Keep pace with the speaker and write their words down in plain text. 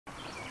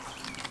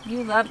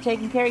You love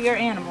taking care of your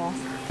animals.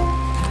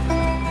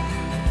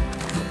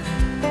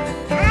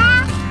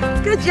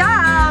 Good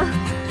job!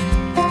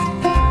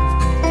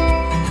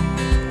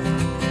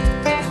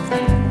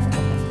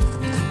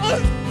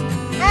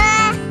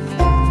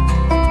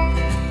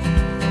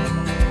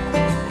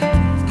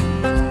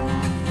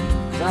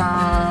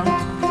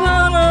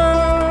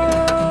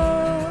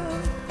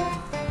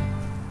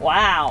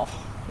 Wow,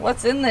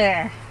 what's in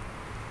there?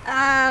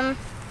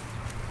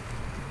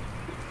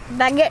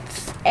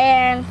 Baguettes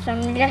and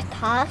some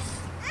lettuce.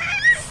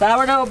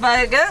 Sourdough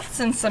baguettes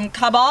and some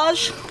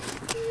cabbage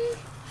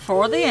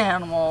for the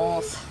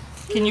animals.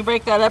 Can you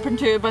break that up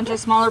into a bunch of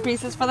smaller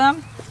pieces for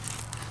them?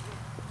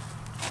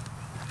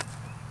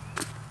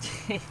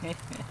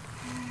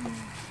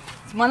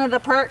 One of the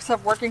perks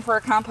of working for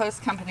a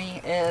compost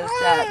company is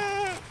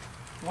that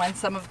when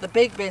some of the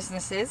big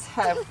businesses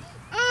have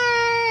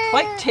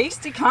quite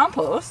tasty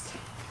compost,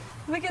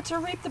 we get to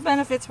reap the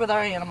benefits with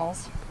our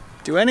animals.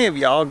 Do any of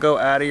y'all go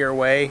out of your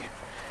way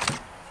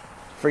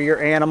for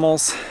your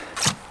animals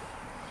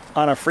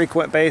on a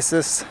frequent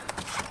basis?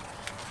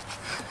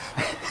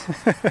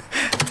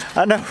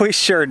 I know we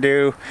sure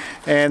do.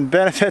 And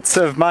benefits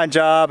of my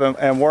job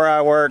and where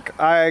I work,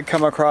 I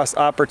come across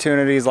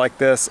opportunities like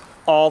this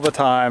all the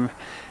time.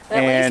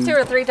 At least 2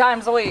 or 3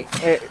 times a week.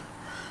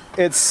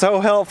 It's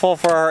so helpful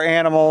for our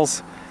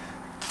animals,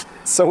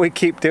 so we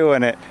keep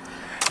doing it.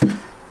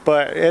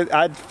 But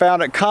I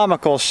found it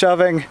comical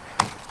shoving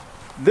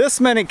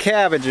this many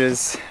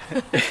cabbages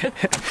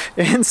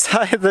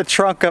inside the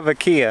trunk of a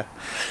Kia.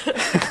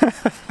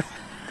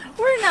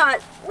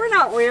 We're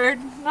not weird,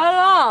 not at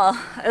all.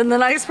 And the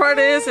nice part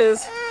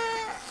is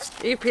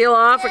you peel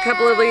off a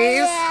couple of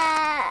these.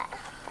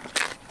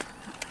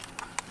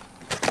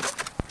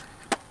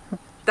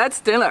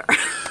 That's dinner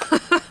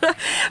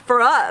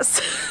for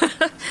us.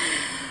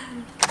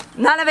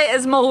 None of it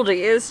is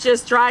moldy. It's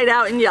just dried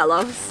out and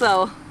yellow,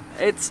 so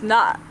it's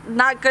not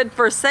good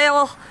for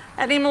sale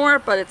anymore,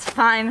 but it's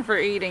fine for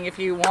eating if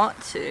you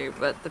want to.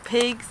 But the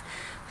pigs,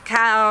 the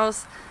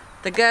cows,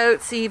 the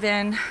goats,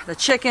 even the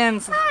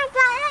chickens,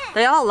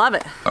 they all love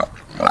it.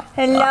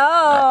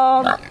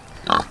 Hello.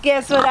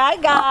 Guess what I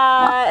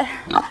got?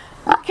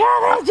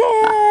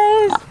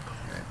 Cabbages.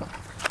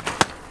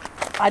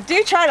 I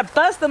do try to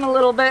bust them a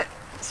little bit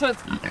so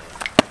it's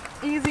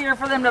easier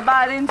for them to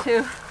bite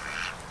into.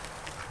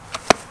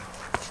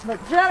 But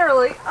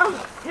generally,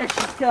 oh, here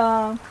she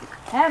comes.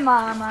 Hey,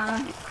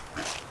 Mama.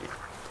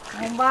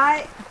 And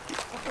bite.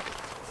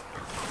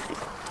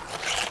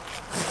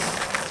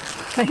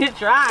 You're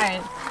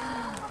trying.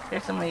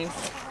 Here's some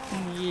leaves.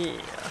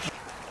 Yeah.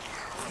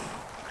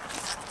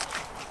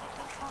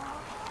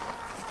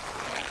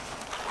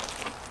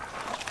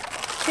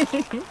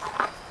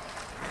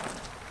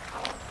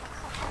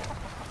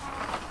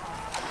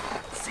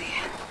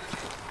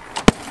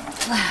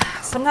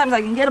 Sometimes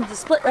I can get them to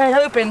split right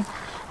open.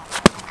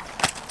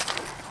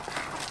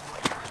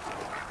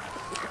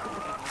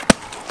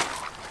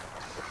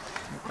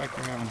 Like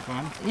we're having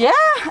fun. Yeah,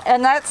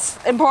 and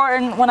that's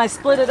important when I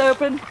split it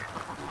open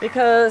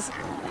because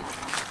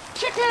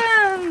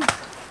chickens,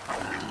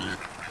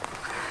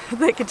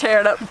 they can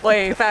tear it up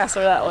way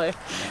faster that way.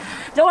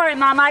 Don't worry,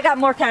 Mom, I got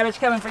more cabbage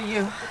coming for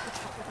you.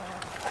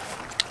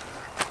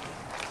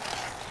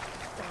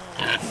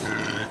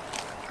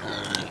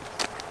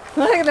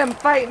 Look at them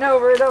fighting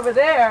over it over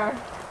there.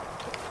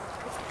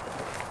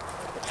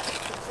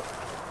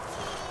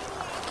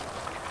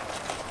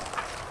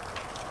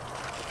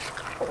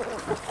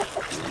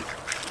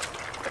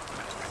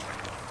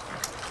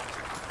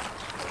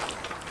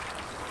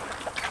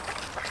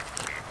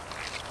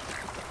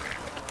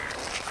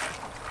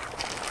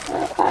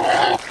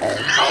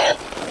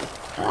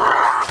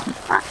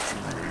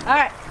 All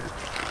right.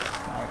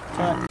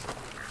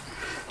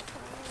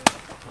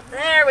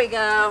 There we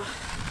go.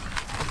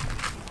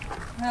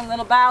 And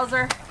little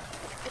Bowser.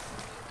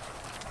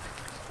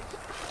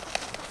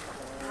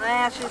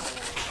 Ashes.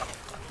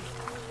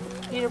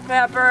 Peter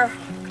Pepper.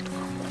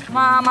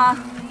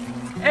 Mama.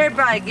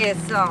 Everybody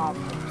gets some.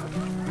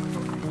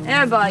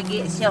 Everybody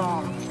gets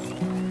some.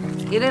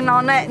 Get in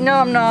on that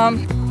num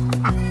num.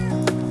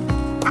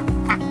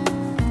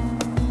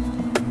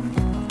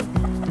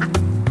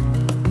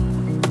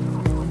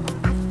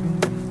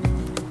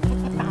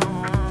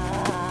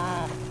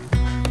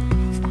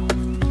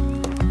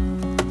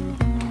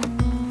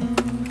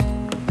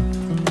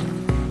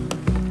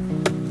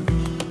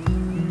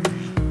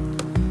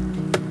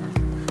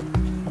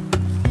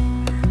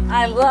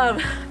 I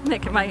love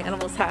making my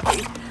animals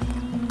happy.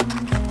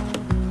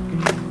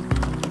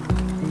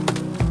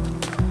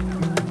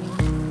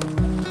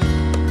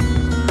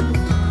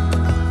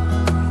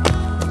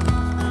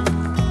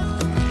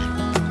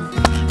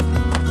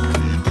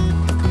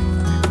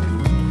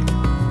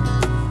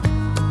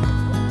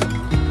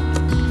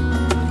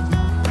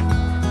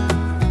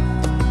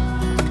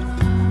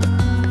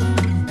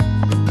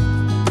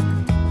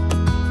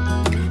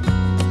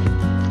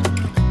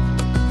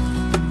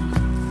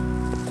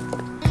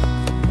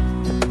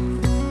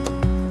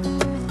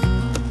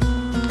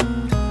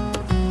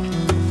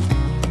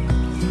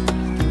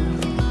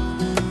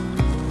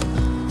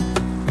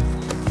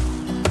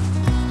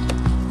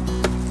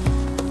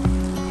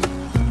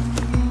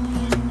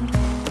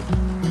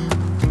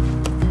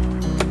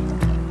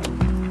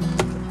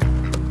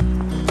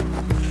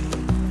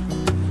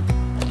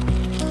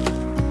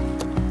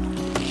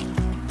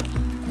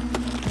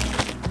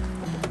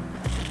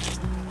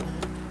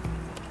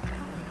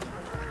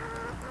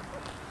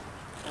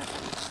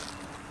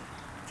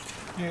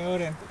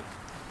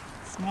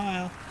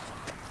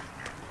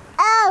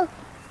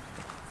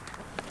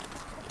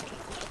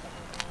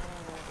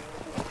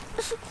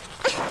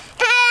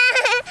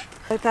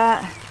 Like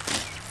that.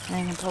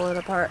 And you can pull it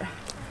apart.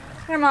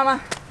 Here, Mama.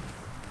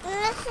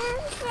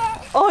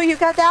 Oh, you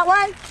got that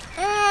one?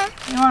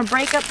 You want to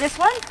break up this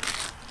one?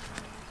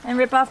 And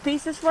rip off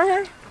pieces for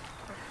her?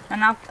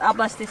 And I'll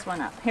bust this one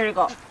up. Here you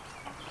go.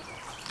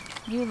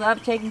 You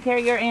love taking care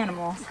of your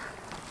animals.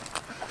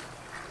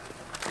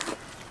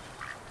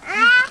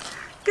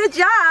 Good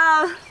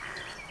job!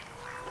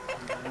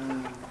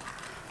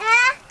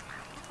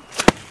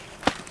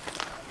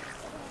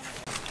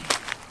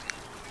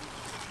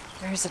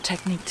 There's a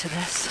technique to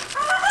this.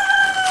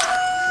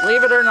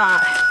 Believe it or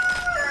not.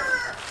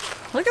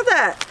 Look at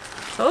that.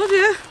 Told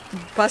you.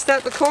 Bust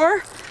out the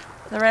core.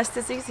 The rest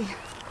is easy.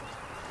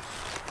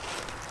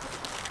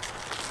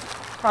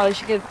 Probably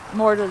should give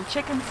more to the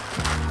chickens.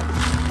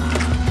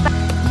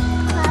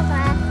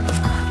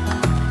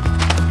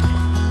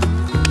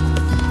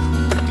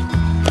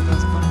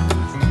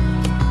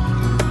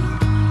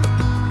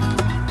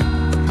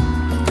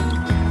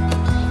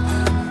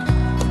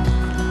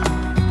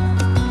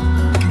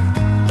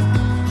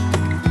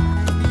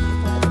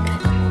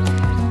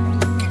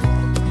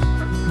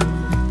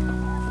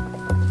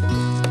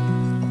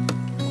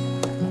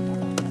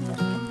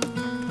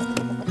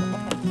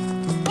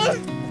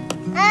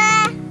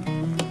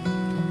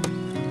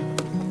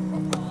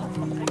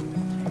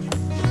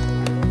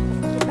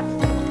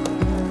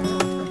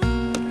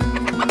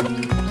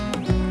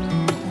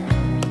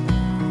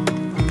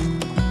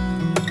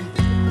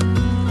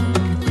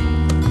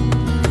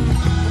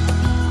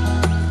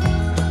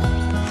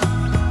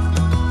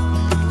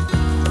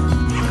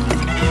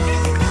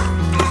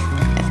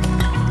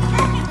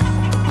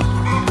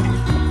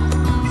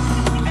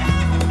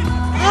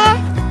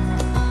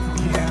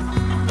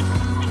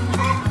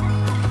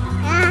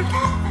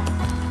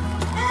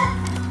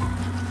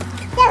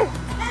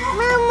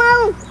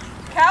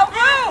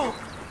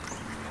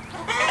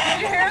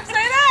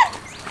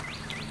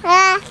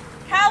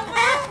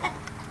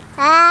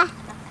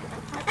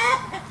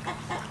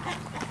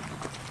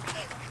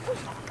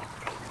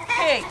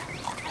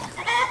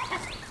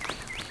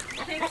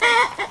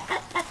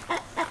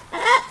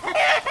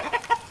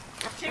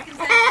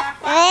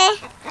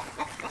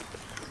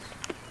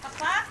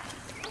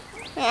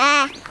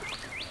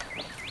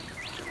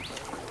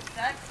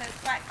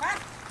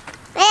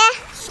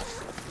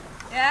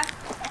 Yeah?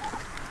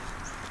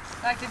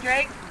 Dr.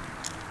 Drake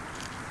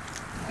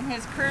and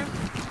his crew,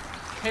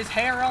 his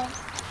herald.